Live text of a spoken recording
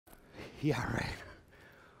Yeah, right.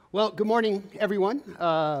 Well, good morning, everyone.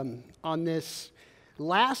 On this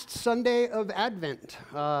last Sunday of Advent,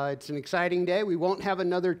 it's an exciting day. We won't have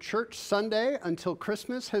another church Sunday until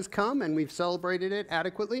Christmas has come, and we've celebrated it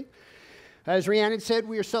adequately. As Rhiannon said,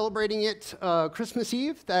 we are celebrating it Christmas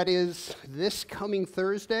Eve. That is this coming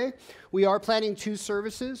Thursday. We are planning 2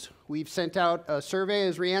 services. We've sent out a survey,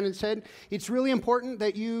 as Rhiannon said. It's really important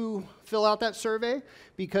that you fill out that survey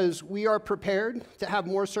because we are prepared to have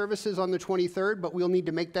more services on the 23rd, but we'll need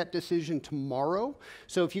to make that decision tomorrow.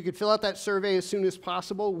 So if you could fill out that survey as soon as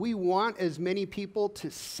possible. We want as many people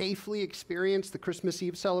to safely experience the Christmas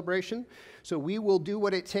Eve celebration. So we will do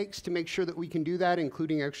what it takes to make sure that we can do that,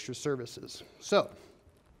 including extra services. So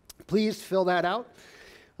please fill that out.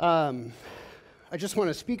 I just want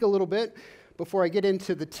to speak a little bit before I get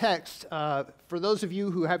into the text. For those of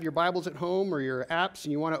you who have your Bibles at home or your apps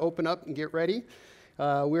and you want to open up and get ready,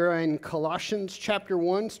 we're in Colossians chapter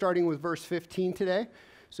 1, starting with verse 15 today.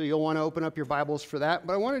 So you'll want to open up your Bibles for that.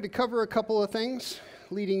 But I wanted to cover a couple of things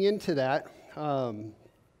leading into that. I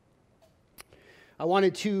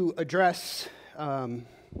wanted to address, on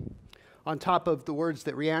top of the words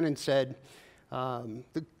that Rhiannon said,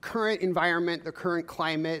 the current environment, the current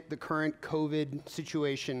climate, the current COVID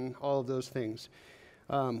situation, all of those things.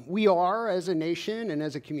 We are, as a nation and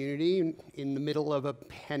as a community, in the middle of a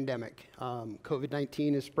pandemic.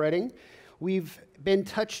 COVID-19 is spreading. We've been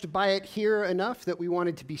touched by it here enough that we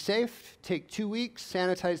wanted to be safe, take 2 weeks,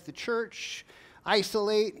 sanitize the church,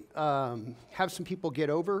 isolate, have some people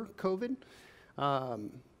get over COVID,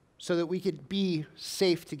 so that we could be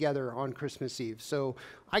safe together on Christmas Eve. So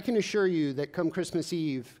I can assure you that come Christmas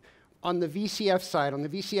Eve, on the VCF side, on the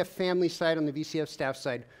VCF family side, on the VCF staff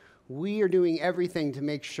side, we are doing everything to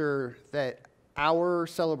make sure that our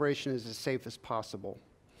celebration is as safe as possible.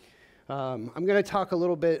 I'm going to talk a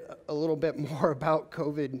little bit more about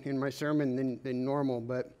COVID in my sermon than normal,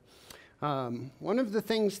 but one of the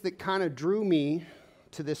things that kind of drew me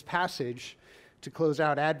to this passage to close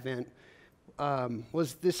out Advent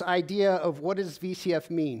was this idea of what does VCF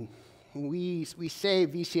mean? We say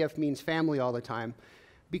VCF means family all the time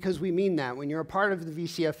because we mean that. When you're a part of the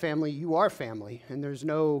VCF family, you are family, and there's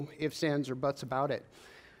no ifs, ands, or buts about it.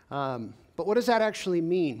 But what does that actually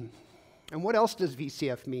mean? And what else does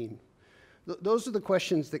VCF mean? Those are the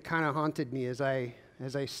questions that kind of haunted me as I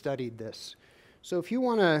studied this. So if you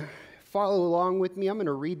want to follow along with me, I'm going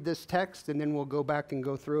to read this text, and then we'll go back and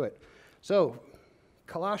go through it. So,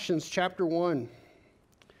 Colossians chapter 1,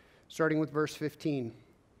 starting with verse 15.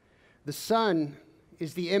 The Son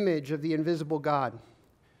is the image of the invisible God,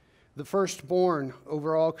 the firstborn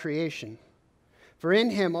over all creation. For in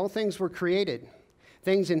him all things were created,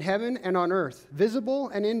 things in heaven and on earth, visible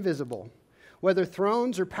and invisible, whether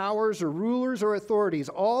thrones or powers or rulers or authorities,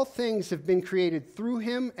 all things have been created through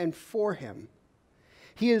him and for him.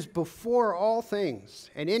 He is before all things,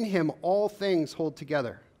 and in him all things hold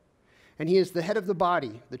together. And he is the head of the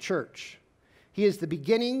body, the church. He is the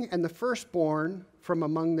beginning and the firstborn from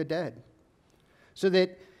among the dead, so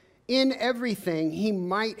that in everything he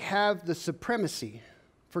might have the supremacy.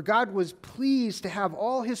 For God was pleased to have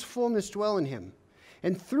all his fullness dwell in him,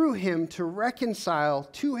 and through him to reconcile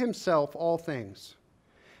to himself all things,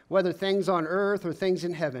 whether things on earth or things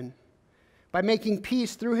in heaven, by making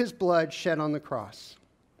peace through his blood shed on the cross.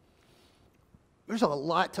 There's a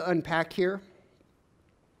lot to unpack here.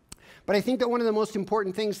 But I think that one of the most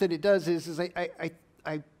important things that it does is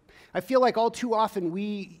I feel like all too often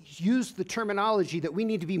we use the terminology that we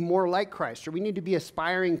need to be more like Christ, or we need to be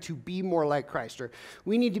aspiring to be more like Christ, or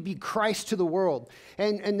we need to be Christ to the world.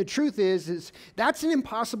 And the truth is that's an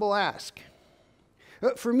impossible ask.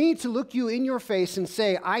 For me to look you in your face and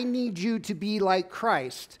say, I need you to be like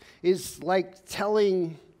Christ, is like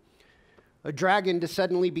telling a dragon to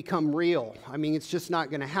suddenly become real. I mean, it's just not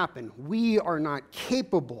going to happen. We are not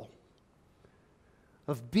capable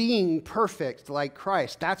of being perfect like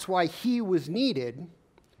Christ. That's why he was needed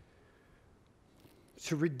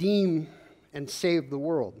to redeem and save the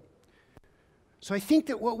world. So I think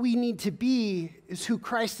that what we need to be is who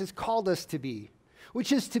Christ has called us to be,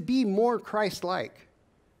 which is to be more Christ-like.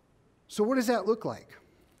 So what does that look like?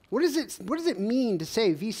 What does it mean to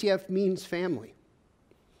say VCF means family?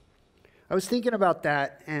 I was thinking about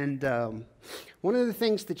that, and one of the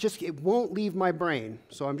things that it won't leave my brain,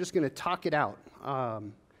 so I'm just going to talk it out,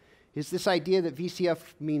 is this idea that VCF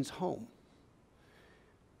means home.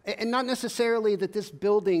 And not necessarily that this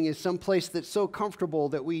building is someplace that's so comfortable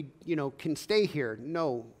that we, can stay here.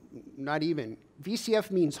 No, not even.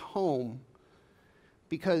 VCF means home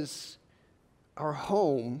because our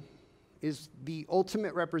home is the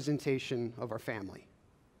ultimate representation of our family.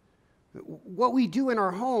 What we do in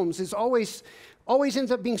our homes is always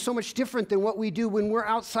ends up being so much different than what we do when we're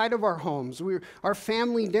outside of our homes. Our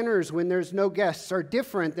family dinners when there's no guests are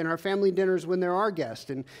different than our family dinners when there are guests.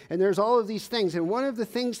 And there's all of these things. And one of the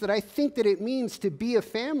things that I think that it means to be a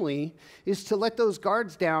family is to let those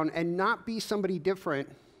guards down and not be somebody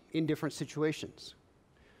different in different situations.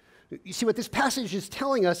 You see, what this passage is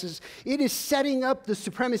telling us is it is setting up the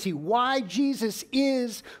supremacy, why Jesus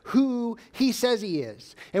is who he says he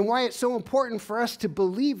is, and why it's so important for us to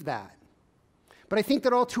believe that. But I think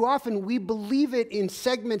that all too often we believe it in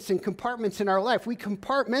segments and compartments in our life. We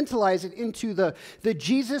compartmentalize it into the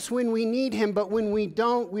Jesus when we need him, but when we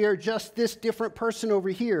don't, we are just this different person over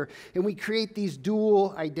here, and we create these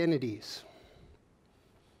dual identities.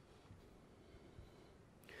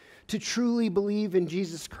 To truly believe in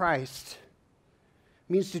Jesus Christ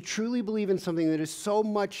means to truly believe in something that is so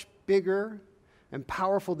much bigger and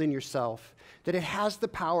powerful than yourself that it has the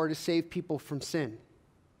power to save people from sin.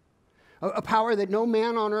 A power that no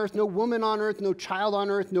man on earth, no woman on earth, no child on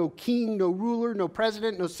earth, no king, no ruler, no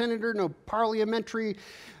president, no senator, no parliamentary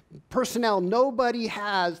personnel, nobody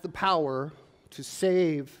has the power to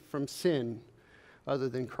save from sin other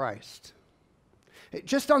than Christ.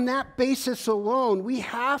 Just on that basis alone, we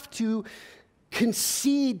have to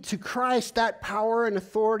concede to Christ that power and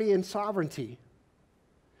authority and sovereignty.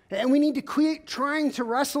 And we need to quit trying to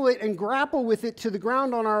wrestle it and grapple with it to the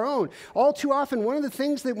ground on our own. All too often, one of the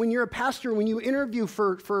things that when you're a pastor, when you interview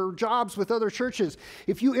for jobs with other churches,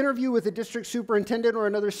 if you interview with a district superintendent or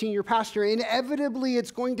another senior pastor, inevitably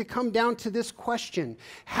it's going to come down to this question.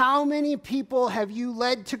 How many people have you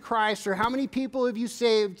led to Christ, or how many people have you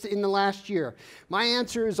saved in the last year? My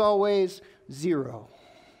answer is always 0.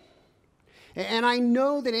 And I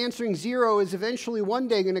know that answering 0 is eventually one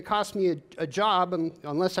day going to cost me a job,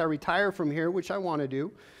 unless I retire from here, which I want to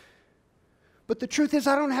do. But the truth is,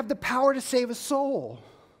 I don't have the power to save a soul.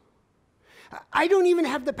 I don't even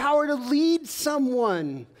have the power to lead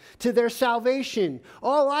someone to their salvation.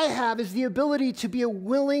 All I have is the ability to be a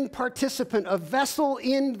willing participant, a vessel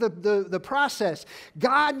in the process.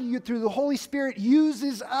 God, through the Holy Spirit,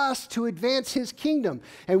 uses us to advance his kingdom.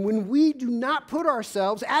 And when we do not put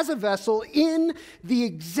ourselves as a vessel in the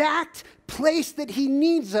exact place that he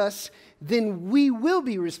needs us, then we will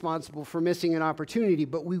be responsible for missing an opportunity.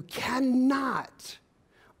 But we cannot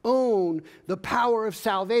own the power of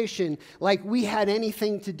salvation like we had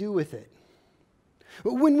anything to do with it.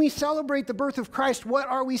 When we celebrate the birth of Christ, what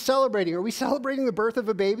are we celebrating? Are we celebrating the birth of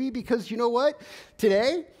a baby? Because you know what?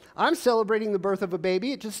 Today, I'm celebrating the birth of a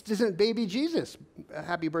baby. It just isn't baby Jesus.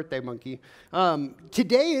 Happy birthday, monkey.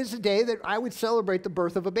 Today is a day that I would celebrate the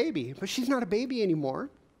birth of a baby, but she's not a baby anymore.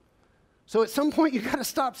 So at some point, you've got to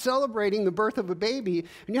stop celebrating the birth of a baby,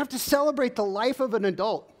 and you have to celebrate the life of an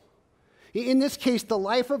adult. In this case, the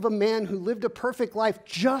life of a man who lived a perfect life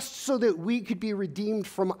just so that we could be redeemed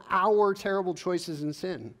from our terrible choices and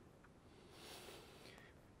sin.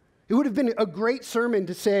 It would have been a great sermon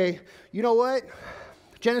to say, you know what?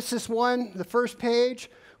 Genesis 1, the first page,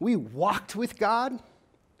 we walked with God.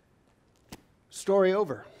 Story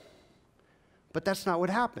over. But that's not what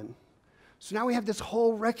happened. So now we have this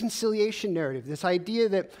whole reconciliation narrative, this idea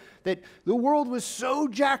that the world was so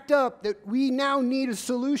jacked up that we now need a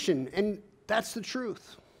solution. And that's the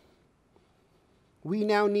truth. We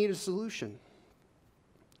now need a solution.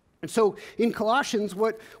 And so in Colossians,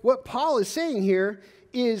 what Paul is saying here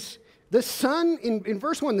is the Son, in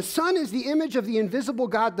verse 1, the Son is the image of the invisible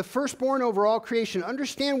God, the firstborn over all creation.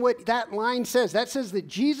 Understand what that line says. That says that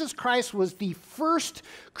Jesus Christ was the first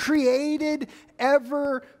created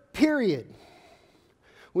ever, period.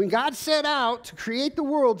 When God set out to create the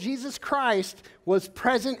world, Jesus Christ was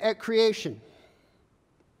present at creation.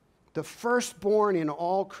 The firstborn in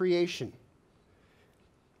all creation.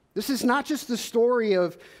 This is not just the story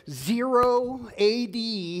of 0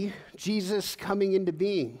 AD, Jesus coming into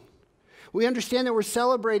being. We understand that we're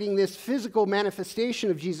celebrating this physical manifestation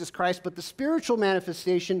of Jesus Christ, but the spiritual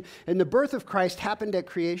manifestation and the birth of Christ happened at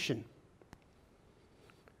creation.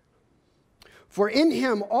 For in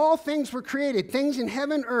him all things were created, things in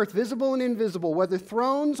heaven, earth, visible and invisible, whether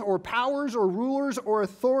thrones or powers or rulers or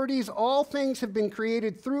authorities, all things have been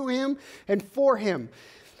created through him and for him.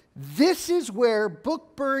 This is where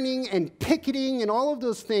book burning and picketing and all of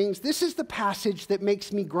those things, this is the passage that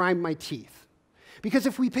makes me grind my teeth. Because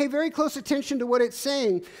if we pay very close attention to what it's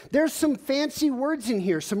saying, there's some fancy words in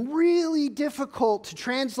here, some really difficult to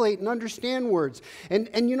translate and understand words.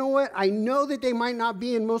 And you know what? I know that they might not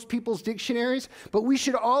be in most people's dictionaries, but we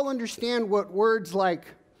should all understand what words like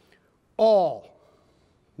all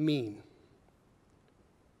mean.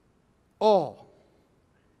 All.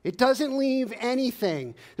 It doesn't leave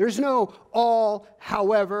anything. There's no all,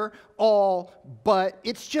 however, all, but.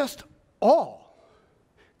 It's just all.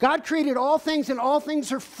 God created all things, and all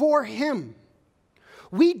things are for him.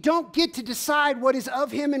 We don't get to decide what is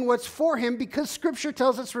of him and what's for him because Scripture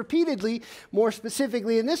tells us repeatedly, more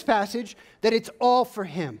specifically in this passage, that it's all for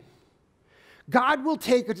him. God will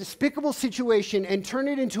take a despicable situation and turn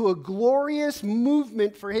it into a glorious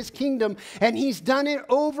movement for his kingdom, and he's done it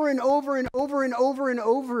over and over and over and over and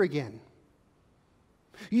over again.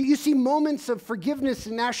 You see moments of forgiveness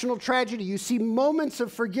in national tragedy. You see moments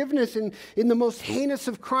of forgiveness in the most heinous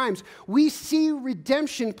of crimes. We see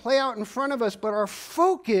redemption play out in front of us, but our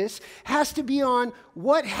focus has to be on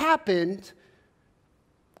what happened,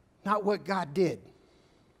 not what God did.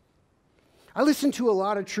 I listen to a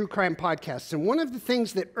lot of true crime podcasts, and one of the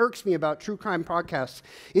things that irks me about true crime podcasts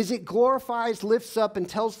is it glorifies, lifts up, and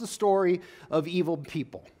tells the story of evil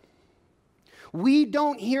people. We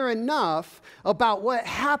don't hear enough about what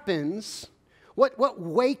happens, what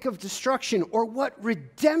wake of destruction or what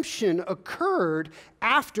redemption occurred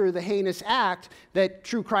after the heinous act that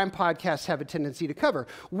true crime podcasts have a tendency to cover.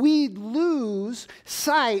 We lose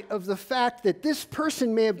sight of the fact that this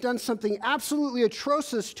person may have done something absolutely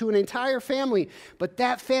atrocious to an entire family, but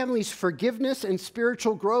that family's forgiveness and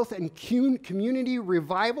spiritual growth and community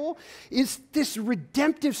revival is this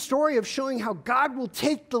redemptive story of showing how God will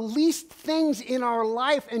take the least things in our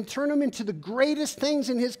life and turn them into the greatest things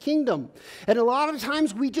in his kingdom. And a lot of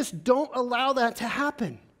times we just don't allow that to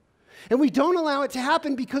happen. And we don't allow it to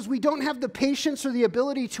happen because we don't have the patience or the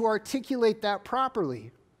ability to articulate that properly.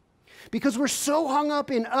 Because we're so hung up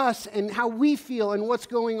in us and how we feel and what's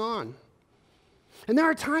going on. And there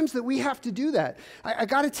are times that we have to do that. I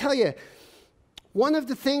got to tell you, one of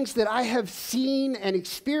the things that I have seen and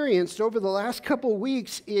experienced over the last couple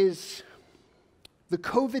weeks is the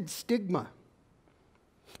COVID stigma.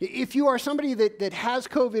 If you are somebody that has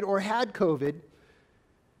COVID or had COVID,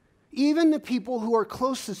 even the people who are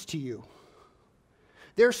closest to you,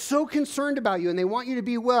 they're so concerned about you and they want you to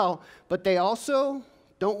be well, but they also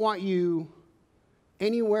don't want you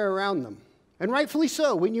anywhere around them. And rightfully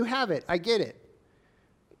so, when you have it, I get it.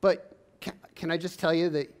 But can I just tell you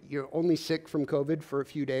that you're only sick from COVID for a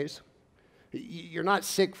few days? You're not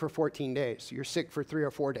sick for 14 days. You're sick for 3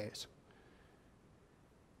 or 4 days.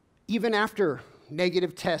 Even after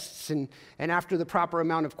negative tests and after the proper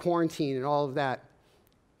amount of quarantine and all of that,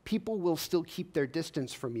 people will still keep their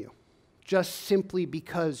distance from you just simply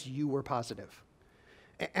because you were positive.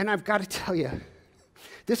 And I've got to tell you,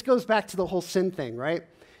 this goes back to the whole sin thing, right?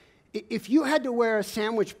 If you had to wear a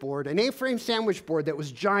sandwich board, an A-frame sandwich board that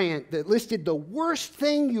was giant, that listed the worst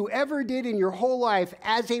thing you ever did in your whole life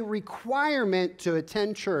as a requirement to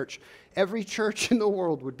attend church, every church in the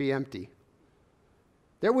world would be empty.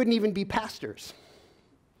 There wouldn't even be pastors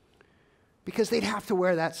because they'd have to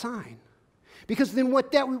wear that sign. Because then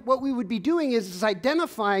what we would be doing is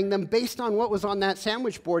identifying them based on what was on that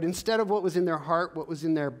sandwich board instead of what was in their heart, what was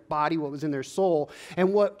in their body, what was in their soul,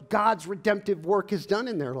 and what God's redemptive work has done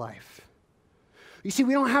in their life. You see,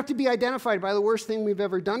 we don't have to be identified by the worst thing we've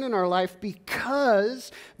ever done in our life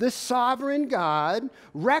because the sovereign God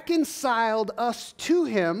reconciled us to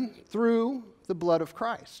him through the blood of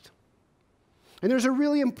Christ. And there's a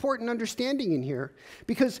really important understanding in here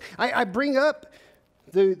because I bring up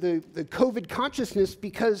the COVID consciousness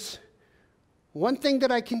because one thing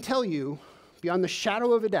that I can tell you beyond the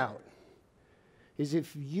shadow of a doubt is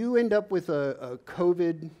if you end up with a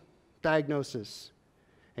COVID diagnosis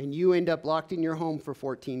and you end up locked in your home for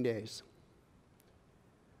 14 days,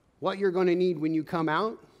 what you're going to need when you come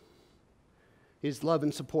out is love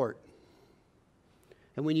and support.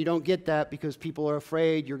 And when you don't get that because people are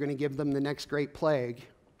afraid you're going to give them the next great plague,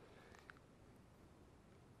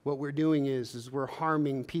 what we're doing is we're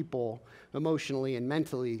harming people emotionally and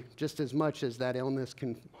mentally just as much as that illness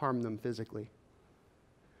can harm them physically.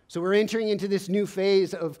 So we're entering into this new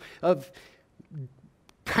phase of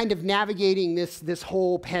kind of navigating this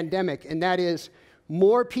whole pandemic, and that is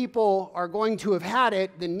more people are going to have had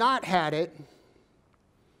it than not had it.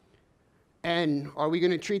 And are we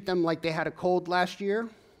going to treat them like they had a cold last year?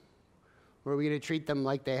 Or are we going to treat them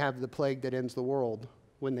like they have the plague that ends the world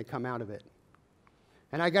when they come out of it?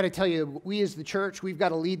 And I got to tell you, we as the church, we've got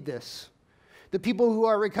to lead this. The people who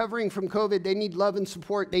are recovering from COVID, they need love and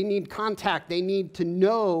support. They need contact. They need to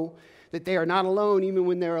know that they are not alone even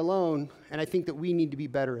when they're alone. And I think that we need to be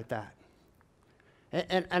better at that.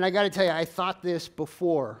 And I got to tell you, I thought this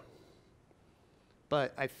before,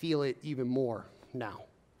 but I feel it even more now.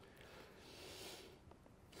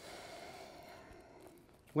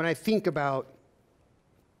 When I think about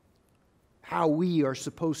how we are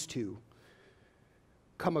supposed to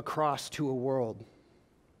come across to a world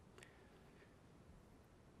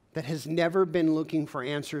that has never been looking for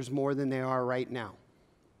answers more than they are right now.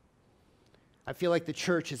 I feel like the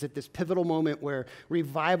church is at this pivotal moment where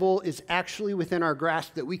revival is actually within our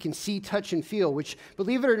grasp, that we can see, touch, and feel, which,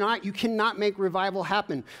 believe it or not, you cannot make revival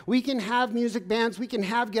happen. We can have music bands, we can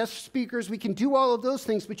have guest speakers, we can do all of those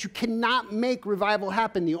things, but you cannot make revival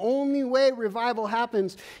happen. The only way revival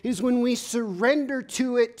happens is when we surrender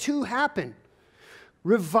to it to happen.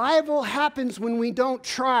 Revival happens when we don't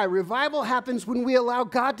try. Revival happens when we allow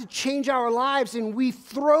God to change our lives and we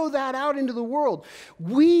throw that out into the world.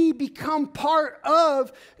 We become part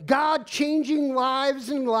of God changing lives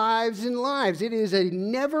and lives and lives. It is a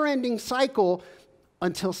never-ending cycle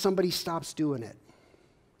until somebody stops doing it.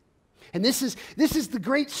 And this is the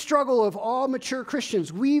great struggle of all mature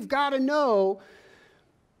Christians. We've got to know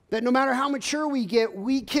that no matter how mature we get,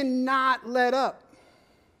 we cannot let up.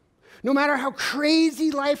 No matter how crazy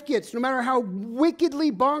life gets, no matter how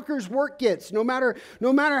wickedly bonkers work gets, no matter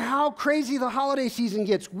how crazy the holiday season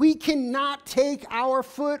gets, we cannot take our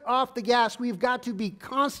foot off the gas. We've got to be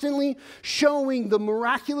constantly showing the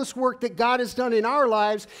miraculous work that God has done in our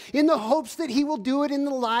lives in the hopes that He will do it in the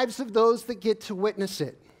lives of those that get to witness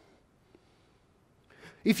it.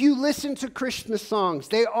 If you listen to Christmas songs,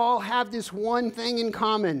 they all have this one thing in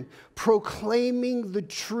common: proclaiming the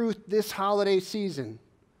truth this holiday season.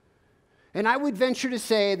 And I would venture to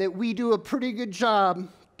say that we do a pretty good job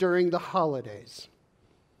during the holidays.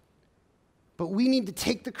 But we need to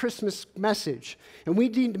take the Christmas message, and we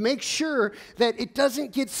need to make sure that it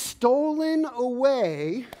doesn't get stolen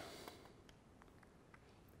away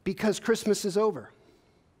because Christmas is over.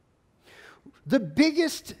 The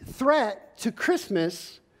biggest threat to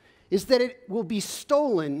Christmas is that it will be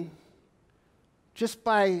stolen just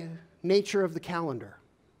by nature of the calendar.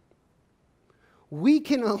 We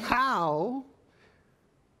can allow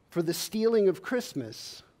for the stealing of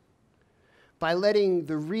Christmas by letting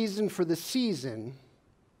the reason for the season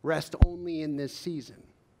rest only in this season.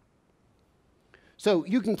 So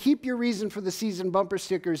you can keep your reason for the season bumper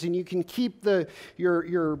stickers, and you can keep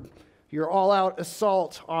your all-out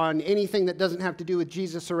assault on anything that doesn't have to do with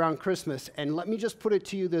Jesus around Christmas. And let me just put it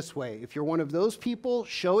to you this way. If you're one of those people,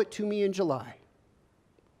 show it to me in July.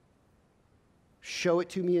 Show it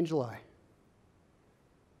to me in July.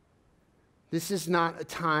 This is not a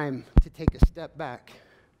time to take a step back.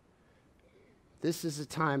 This is a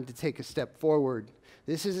time to take a step forward.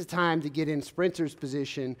 This is a time to get in sprinter's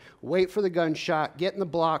position, wait for the gunshot, get in the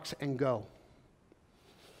blocks, and go.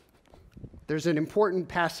 There's an important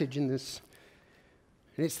passage in this,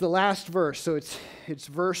 and it's the last verse, so it's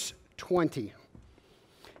verse 20.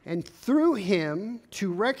 And through Him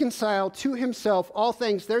to reconcile to Himself all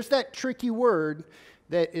things. There's that tricky word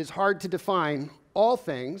that is hard to define, all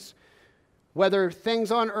things, whether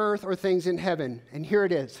things on earth or things in heaven. And here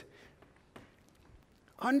it is.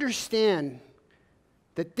 Understand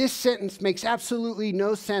that this sentence makes absolutely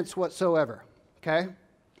no sense whatsoever, okay?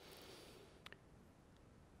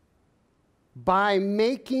 By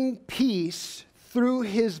making peace through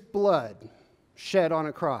His blood shed on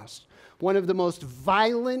a cross. One of the most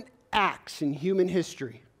violent acts in human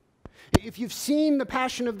history. If you've seen The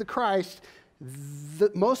Passion of the Christ,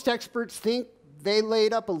 most experts think they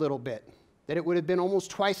laid up a little bit, that it would have been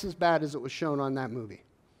almost twice as bad as it was shown on that movie.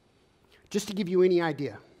 Just to give you any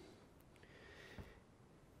idea.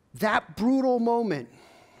 That brutal moment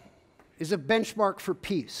is a benchmark for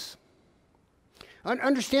peace.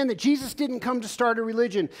 Understand that Jesus didn't come to start a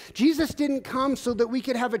religion. Jesus didn't come so that we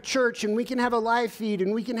could have a church and we can have a live feed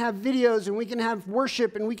and we can have videos and we can have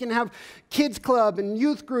worship and we can have kids club and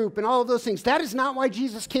youth group and all of those things. That is not why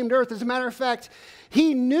Jesus came to earth. As a matter of fact,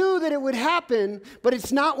 He knew that it would happen, but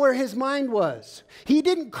it's not where His mind was. He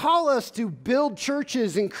didn't call us to build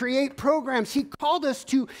churches and create programs. He called us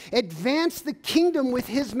to advance the kingdom with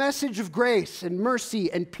His message of grace and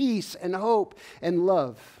mercy and peace and hope and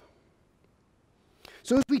love.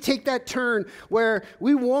 So as we take that turn where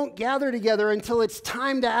we won't gather together until it's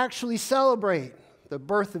time to actually celebrate the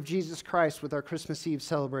birth of Jesus Christ with our Christmas Eve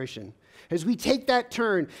celebration, as we take that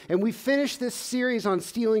turn and we finish this series on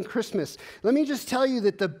stealing Christmas, let me just tell you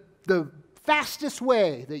that the fastest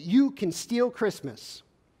way that you can steal Christmas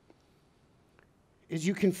is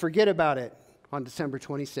you can forget about it on December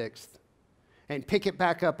 26th and pick it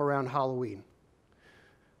back up around Halloween.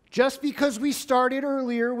 Just because we started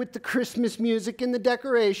earlier with the Christmas music and the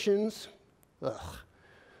decorations,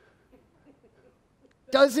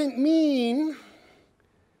 doesn't mean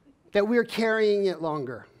that we're carrying it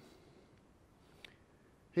longer.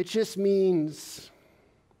 It just means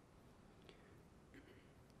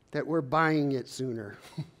that we're buying it sooner,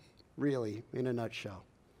 really, in a nutshell.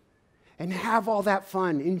 and have all that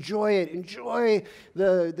fun. Enjoy it. Enjoy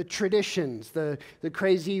the traditions, the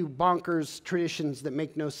crazy bonkers traditions that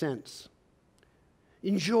make no sense.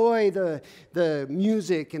 Enjoy the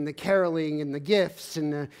music and the caroling and the gifts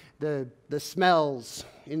and the smells.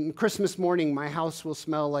 In Christmas morning, my house will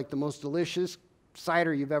smell like the most delicious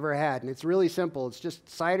cider you've ever had. And it's really simple. It's just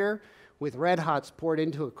cider with Red Hots poured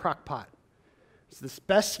into a crock pot. It's the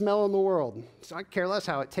best smell in the world. So I care less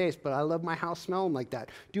how it tastes, but I love my house smelling like that.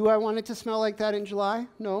 Do I want it to smell like that in July?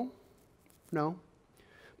 No.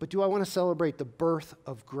 But do I want to celebrate the birth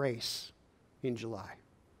of grace in July?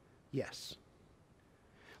 Yes.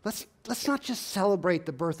 Let's not just celebrate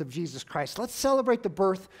the birth of Jesus Christ. Let's celebrate the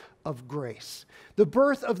birth of grace. The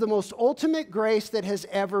birth of the most ultimate grace that has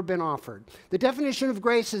ever been offered. The definition of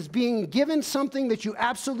grace is being given something that you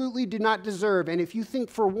absolutely do not deserve. And if you think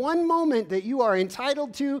for one moment that you are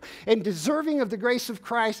entitled to and deserving of the grace of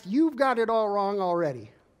Christ, you've got it all wrong already.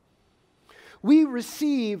 We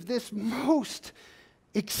receive this most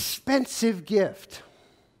expensive gift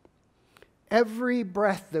every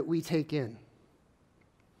breath that we take in.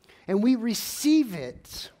 And we receive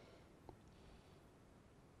it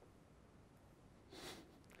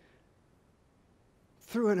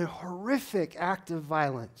through a horrific act of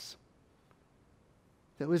violence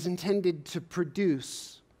that was intended to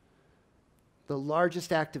produce the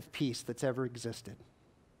largest act of peace that's ever existed.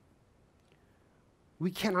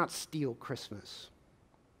 We cannot steal Christmas,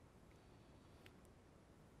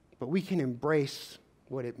 but we can embrace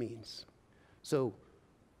what it means. So,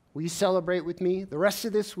 will you celebrate with me? The rest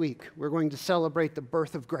of this week, we're going to celebrate the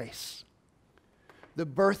birth of grace, the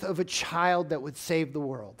birth of a child that would save the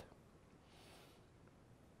world.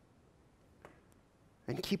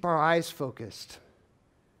 And keep our eyes focused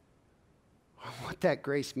on what that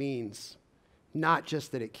grace means, not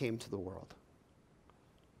just that it came to the world.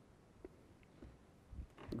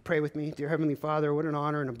 Pray with me. Dear Heavenly Father, what an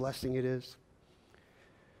honor and a blessing it is.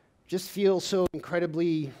 Just feel so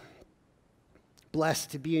incredibly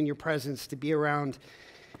blessed to be in your presence, to be around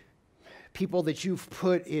people that you've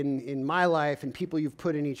put in my life and people you've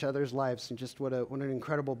put in each other's lives, and just what an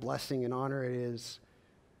incredible blessing and honor it is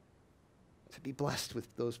to be blessed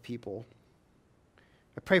with those people.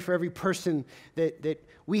 I pray for every person that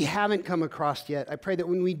we haven't come across yet. I pray that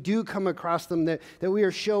when we do come across them, that we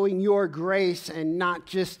are showing your grace and not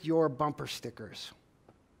just your bumper stickers.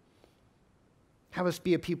 Have us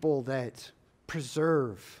be a people that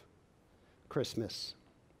preserve Christmas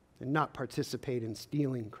and not participate in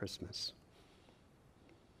stealing Christmas.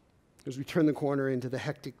 As we turn the corner into the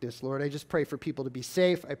hecticness, Lord, I just pray for people to be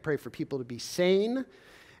safe. I pray for people to be sane.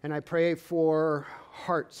 And I pray for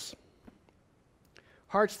hearts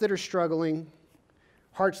that are struggling,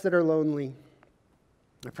 hearts that are lonely.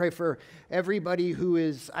 I pray for everybody who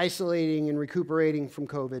is isolating and recuperating from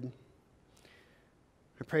COVID.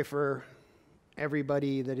 I pray for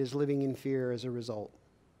everybody that is living in fear as a result.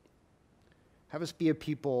 Have us be a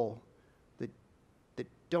people that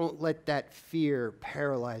don't let that fear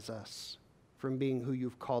paralyze us from being who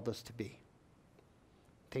you've called us to be.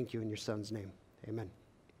 Thank you in your Son's name. Amen.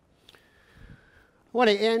 I want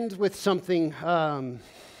to end with something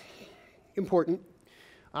important.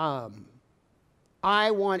 I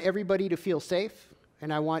want everybody to feel safe,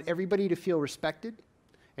 and I want everybody to feel respected.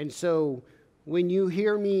 And so when you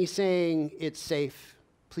hear me saying it's safe,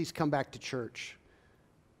 please come back to church.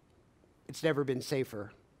 It's never been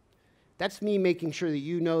safer. That's me making sure that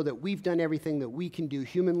you know that we've done everything that we can do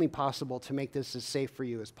humanly possible to make this as safe for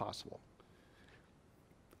you as possible.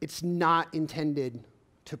 It's not intended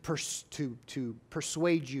to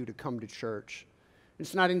persuade you to come to church.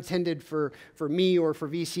 It's not intended for me or for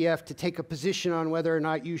VCF to take a position on whether or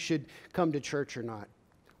not you should come to church or not.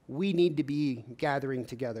 We need to be gathering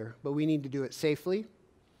together, but we need to do it safely.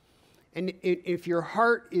 And if your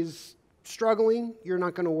heart is struggling, you're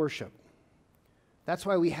not going to worship. That's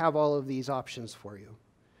why we have all of these options for you.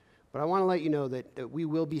 But I want to let you know that we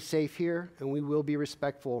will be safe here and we will be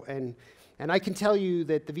respectful. And I can tell you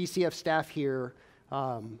that the VCF staff here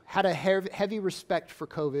had a heavy respect for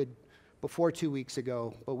COVID before 2 weeks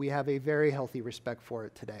ago, but we have a very healthy respect for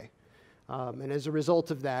it today. And as a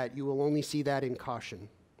result of that, you will only see that in caution.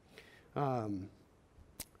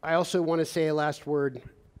 I also want to say a last word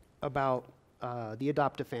about the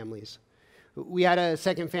adoptive families. We had a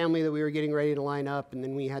second family that we were getting ready to line up, and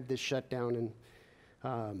then we had this shutdown.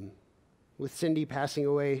 And with Cindy passing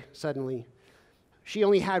away suddenly, she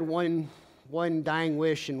only had one dying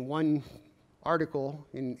wish and one article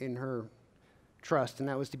in her trust, and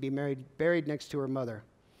that was to be buried next to her mother.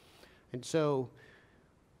 And so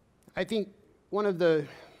I think one of the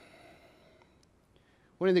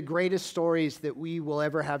greatest stories that we will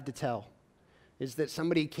ever have to tell is that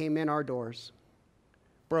somebody came in our doors,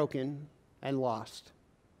 broken and lost,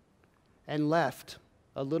 and left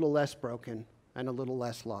a little less broken and a little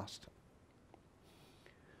less lost.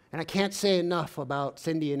 And I can't say enough about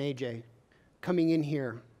Cindy and AJ coming in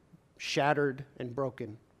here shattered and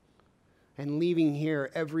broken and leaving here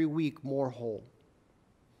every week more whole.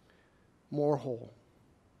 More whole.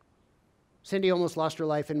 Cindy almost lost her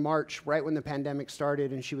life in March, right when the pandemic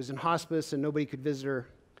started, and she was in hospice and nobody could visit her.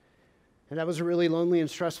 And that was a really lonely and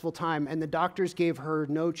stressful time, and the doctors gave her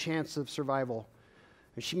no chance of survival.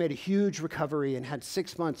 And she made a huge recovery and had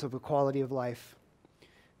 6 months of a quality of life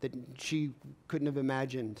that she couldn't have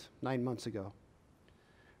imagined 9 months ago.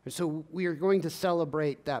 And so we are going to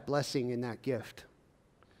celebrate that blessing and that gift.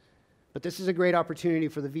 But this is a great opportunity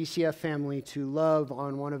for the VCF family to love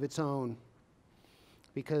on one of its own,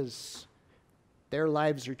 because their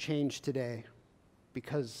lives are changed today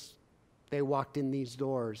because they walked in these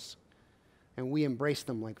doors and we embrace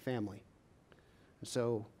them like family. And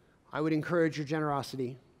so I would encourage your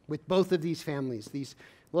generosity with both of these families.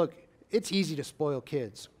 Look, it's easy to spoil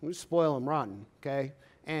kids. We spoil them rotten, okay?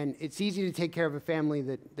 And it's easy to take care of a family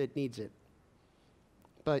that needs it.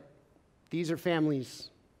 But these are families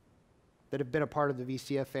that have been a part of the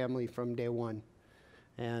VCF family from day one.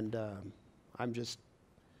 And I'm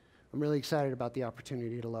really excited about the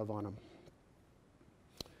opportunity to love on them.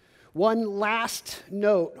 One last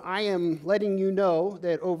note, I am letting you know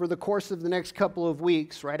that over the course of the next couple of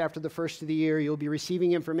weeks, right after the first of the year, you'll be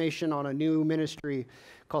receiving information on a new ministry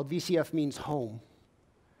called VCF Means Home.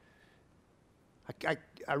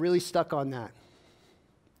 I really stuck on that.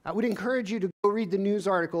 I would encourage you to go read the news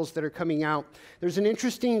articles that are coming out. There's an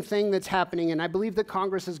interesting thing that's happening, and I believe that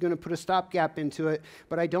Congress is going to put a stopgap into it,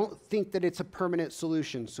 but I don't think that it's a permanent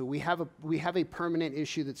solution. So we have a permanent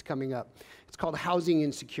issue that's coming up. It's called housing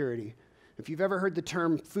insecurity. If you've ever heard the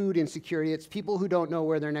term food insecurity, it's people who don't know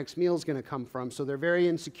where their next meal is going to come from, so they're very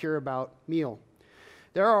insecure about meal.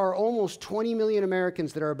 There are almost 20 million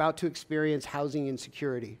Americans that are about to experience housing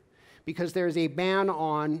insecurity because there's a ban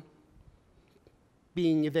on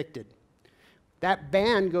being evicted. That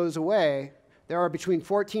ban goes away, there are between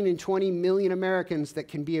 14 and 20 million Americans that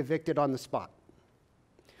can be evicted on the spot.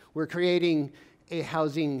 We're creating a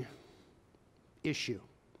housing issue.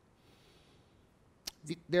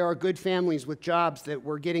 There are good families with jobs that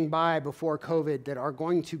were getting by before COVID that are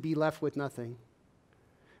going to be left with nothing.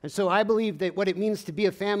 And so I believe that what it means to be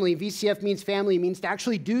a family, VCF means family, means to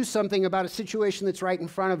actually do something about a situation that's right in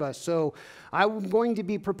front of us. So I'm going to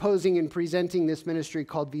be proposing and presenting this ministry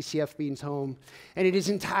called VCF Means Home, and it is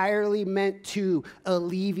entirely meant to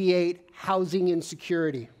alleviate housing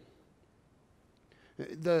insecurity.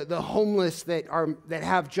 The homeless that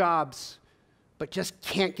have jobs but just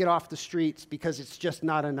can't get off the streets because it's just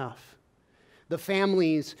not enough. The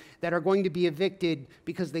families that are going to be evicted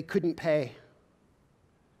because they couldn't pay.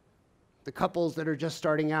 The couples that are just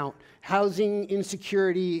starting out. Housing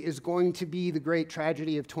insecurity is going to be the great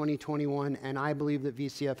tragedy of 2021, and I believe that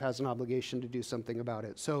VCF has an obligation to do something about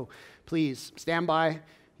it. So please, stand by.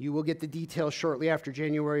 You will get the details shortly after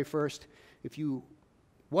January 1st. If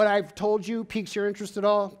what I've told you piques your interest at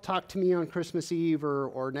all, talk to me on Christmas Eve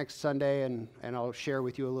or next Sunday, and I'll share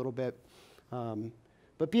with you a little bit.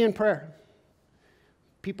 But be in prayer.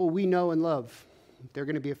 People we know and love, they're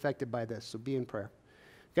going to be affected by this, so be in prayer.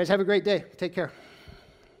 You guys have a great day. Take care.